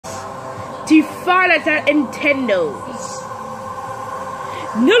to find us at Nintendo's.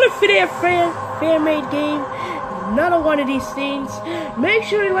 Another Fnaf fan-made game. Another one of these things. Make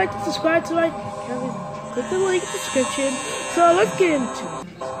sure you like and subscribe to my channel. Click the link in the description. So let's get into it.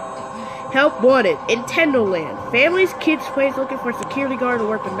 Help wanted. Nintendo Land. Families, kids, plays looking for a security guard to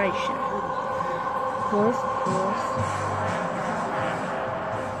work a night shift. Of course.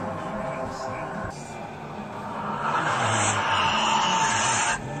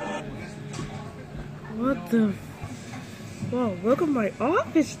 What the? Whoa, look at my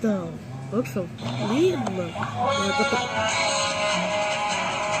office though. Looks so clean. Look.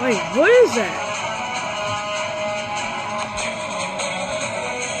 Wait, what is that?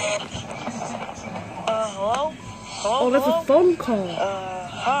 Hello? Oh, that's a phone call.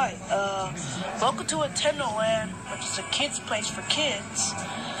 Hi. Welcome to Nintendo Land, which is a kid's place for kids.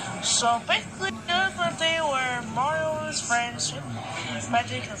 So basically, the other birthday where Mario and his friends,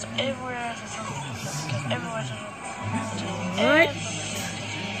 magic is everywhere. What?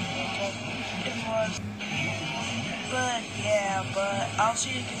 But yeah, I'll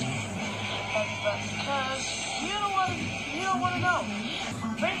see you because you don't want to know.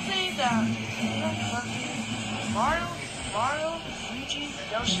 Basically, Mario, Luigi,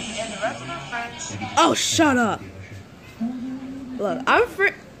 Yoshi, and the rest of their friends. Oh, shut up! Look,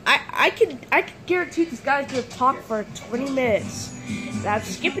 I can guarantee this guy's gonna talk for 20 minutes. Now I'm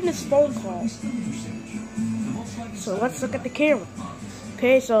skipping this phone call. So let's look at the camera.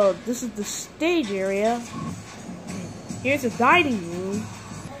 Okay, so this is the stage area. Here's the dining room.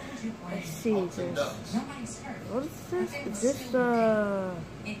 Let's see, what is this? Is this,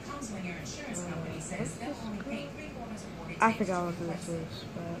 I forgot what this is,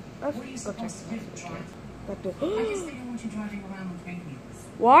 but let's go check this out.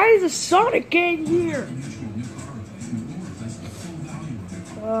 Why is a Sonic game here?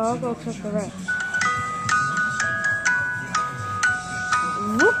 I'll go check the rest.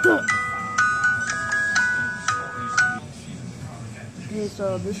 What the? Okay,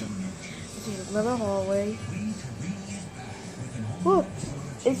 so this is another hallway. Look,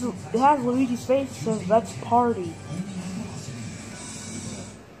 it has Luigi's face. It says "Let's party."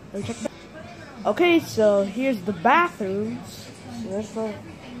 Let me check that. Okay, so here's the bathrooms. This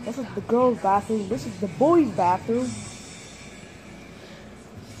is the girls' bathroom. This is the boys' bathroom.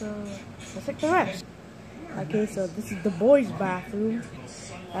 So let's check the rest. Okay, so this is the boys' bathroom.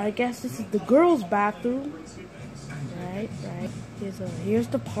 I guess this is the girls' bathroom. Right. Here's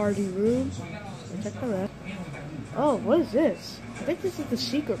the party room. Let's check the rest. Oh, what is this? I think this is the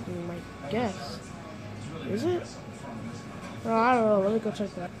secret room, I guess. Is it? Oh, I don't know. Let me go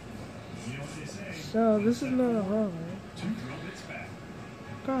check that. So this is another hallway.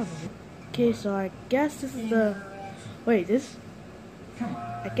 Probably. Okay, so I guess this is the. Wait, this.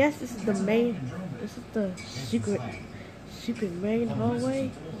 I guess this is the main. This is the secret main hallway.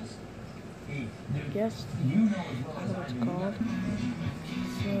 I guess that's what it's called.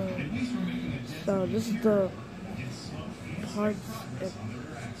 So this is the parts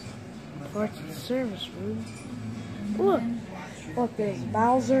of the service room. Look, there's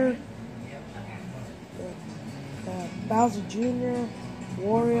Bowser, Bowser Jr.,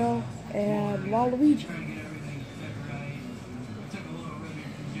 Wario, and Waluigi.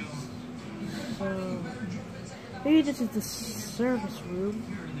 So maybe this is the service room.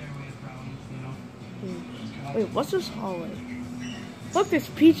 Wait, what's this hallway? Look, there's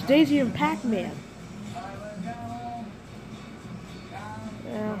Peach, Daisy, and Pac-Man.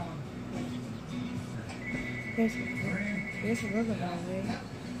 Yeah. Here's another hallway.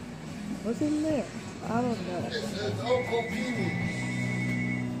 What's in there? I don't know.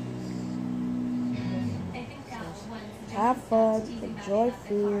 Have fun, enjoy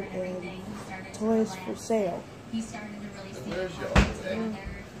food, and toys for sale.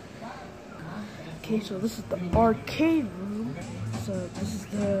 Okay, so this is the arcade room. So this is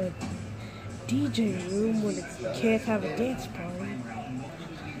the DJ room when the kids have a dance party.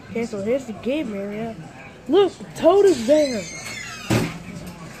 Okay, so here's the game area. Look, Toad is there.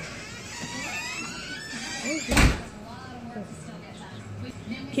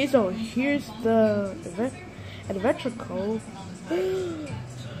 Okay, so here's the adventure code.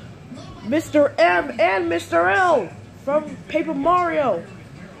 Mr. M and Mr. L from Paper Mario.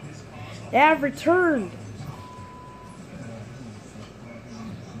 They have returned.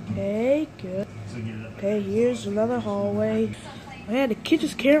 Okay, good. Okay, here's another hallway. Man, the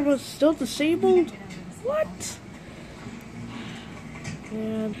kitchen's camera is still disabled? What?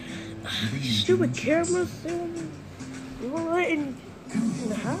 Man, stupid cameras, we were letting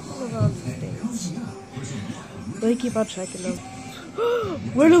the house around these things. But I keep on checking them.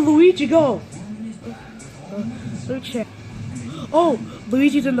 Where did Luigi go? Let me check. Oh,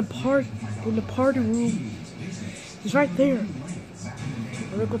 Luigi's in the party room. He's right there.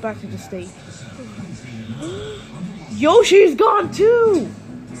 I'm gonna go back to the stage. Yoshi's gone too.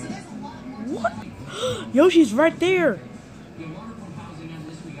 What? Yoshi's right there.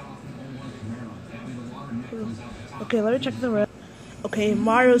 Okay, let me check the rest. Okay,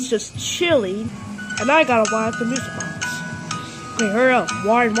 Mario's just chilling, and I gotta wind up the music box. Okay, hurry up.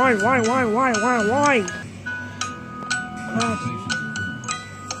 Wine.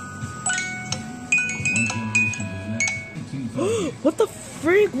 What the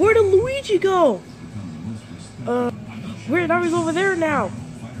freak? Where did Luigi go? Weird, now he's over there now.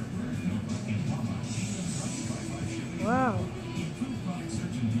 Wow.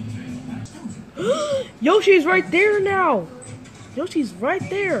 Yoshi's right there now. Yoshi's right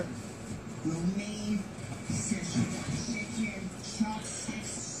there.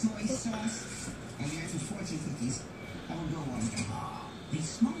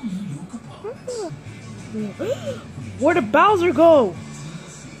 Where did Bowser go?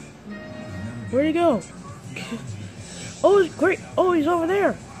 Where'd he go? Oh, great. Oh, he's over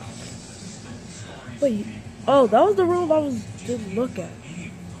there. Wait. Oh, that was the room I didn't look at.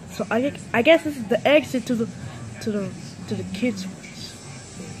 So I guess this is the exit to the kids' place.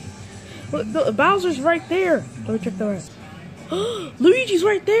 Look, no, Bowser's right there. Let me check the rest. Luigi's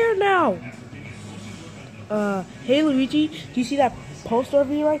right there now. Hey Luigi, do you see that poster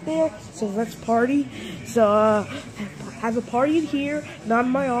over you right there? So let's party. So have a party in here, not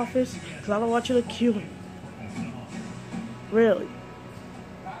in my office, because I don't want you to kill me. Really?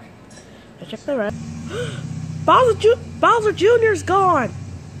 I check the rest. Bowser Jr.'s gone.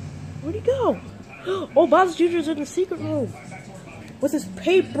 Where'd he go? Oh, Bowser Jr.'s in the secret room with his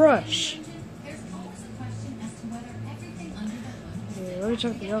paintbrush. Yeah, let me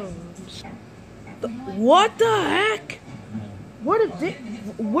check the other rooms. What the heck?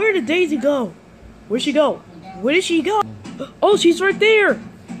 Where did Daisy go? Where'd she go? Where did she go? Oh, she's right there.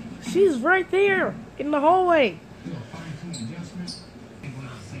 She's right there in the hallway.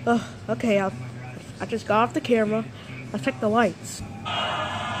 Okay, I just got off the camera. I checked the lights.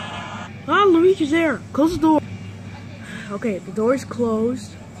 Ah, Luigi's there. Close the door. Okay, the door is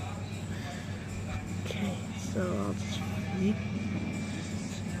closed. Okay, so I'll just read.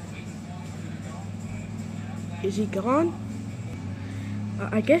 Is he gone?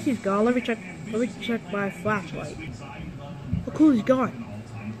 I guess he's gone. Let me check my flashlight. Oh, cool, he's gone.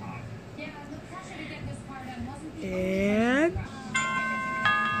 And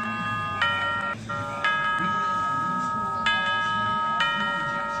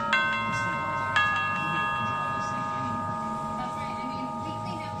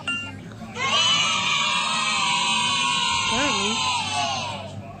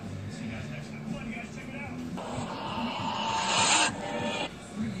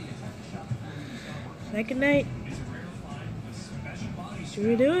second night. Should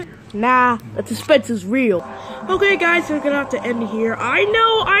we do it? Nah, the suspense is real. Okay, guys, we're gonna have to end it here. I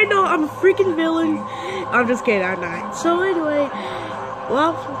know, I'm a freaking villain. I'm just kidding, I'm not. So anyway,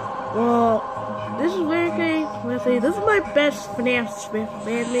 well, this is very okay. Let's say this is my best Fnaf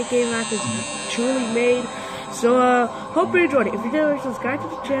fan-made game I has truly made. So hope you enjoyed it. If you did, subscribe to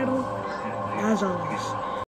the channel. As always.